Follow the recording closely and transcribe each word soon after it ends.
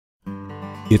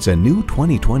It's a new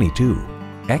 2022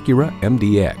 Acura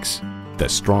MDX. The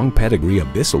strong pedigree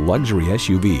of this luxury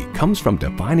SUV comes from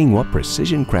defining what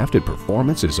precision-crafted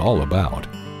performance is all about.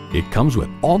 It comes with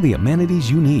all the amenities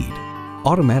you need: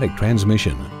 automatic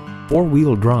transmission,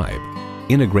 four-wheel drive,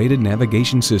 integrated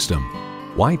navigation system,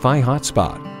 Wi-Fi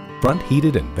hotspot, front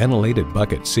heated and ventilated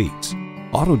bucket seats,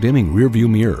 auto-dimming rearview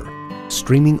mirror,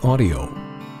 streaming audio,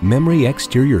 memory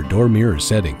exterior door mirror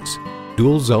settings,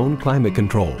 dual-zone climate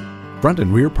control, front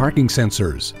and rear parking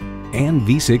sensors, and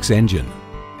V6 engine.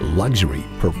 Luxury,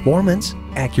 performance,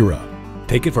 Acura.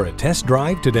 Take it for a test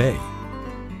drive today.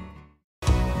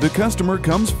 The customer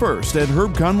comes first at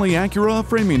Herb Conley Acura of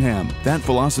Framingham. That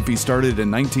philosophy started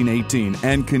in 1918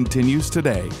 and continues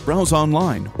today. Browse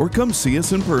online or come see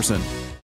us in person.